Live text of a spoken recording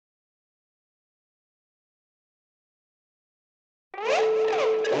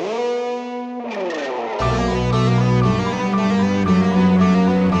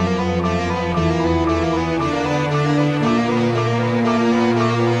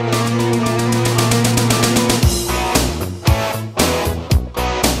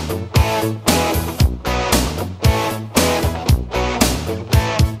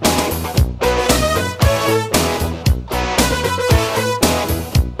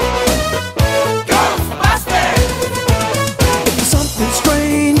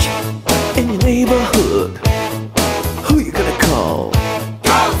Neighborhood, who you gonna call?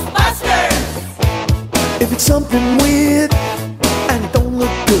 Ghostbusters! If it's something weird and it don't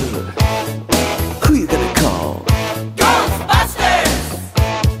look good, who you gonna call? Ghostbusters!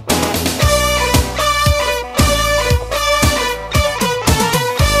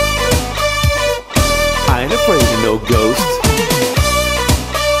 I ain't afraid of no ghosts.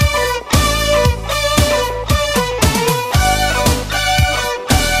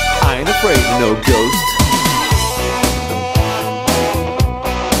 I ain't afraid of no ghosts.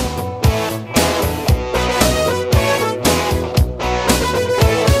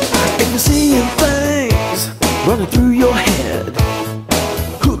 If you're seeing things running through your head,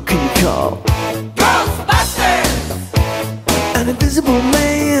 who can you call? Ghostbusters! An invisible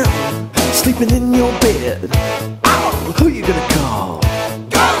man sleeping in your bed, oh, who you gonna call?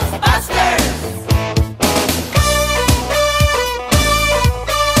 Ghostbusters!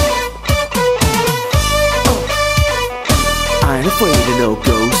 I ain't afraid of no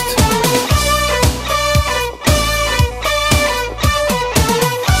ghost.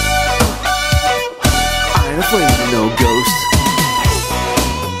 I ain't afraid of no ghost.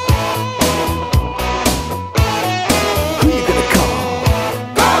 Who you gonna call?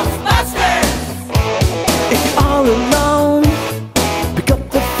 Ghostbusters! If you're all alone, pick up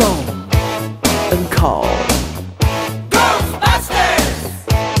the phone and call. Ghostbusters!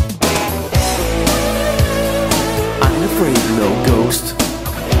 I ain't afraid of no ghost.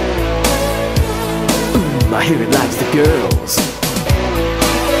 I hear it likes the girls.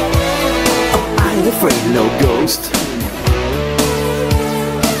 Oh, I ain't afraid of no ghost.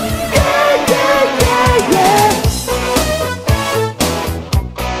 Yeah, yeah, yeah, yeah.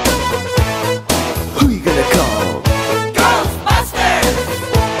 Who you gonna call? Ghostbusters!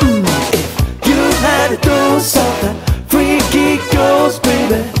 If you had to do something freaky ghost,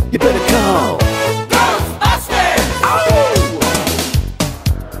 baby, you better call. Ghostbusters!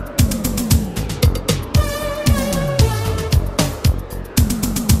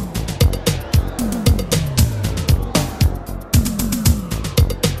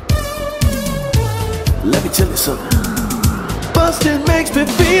 Let me tell you something. Bustin' makes me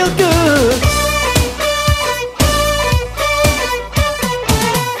feel good.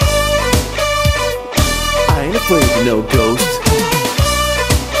 I ain't afraid of no ghost.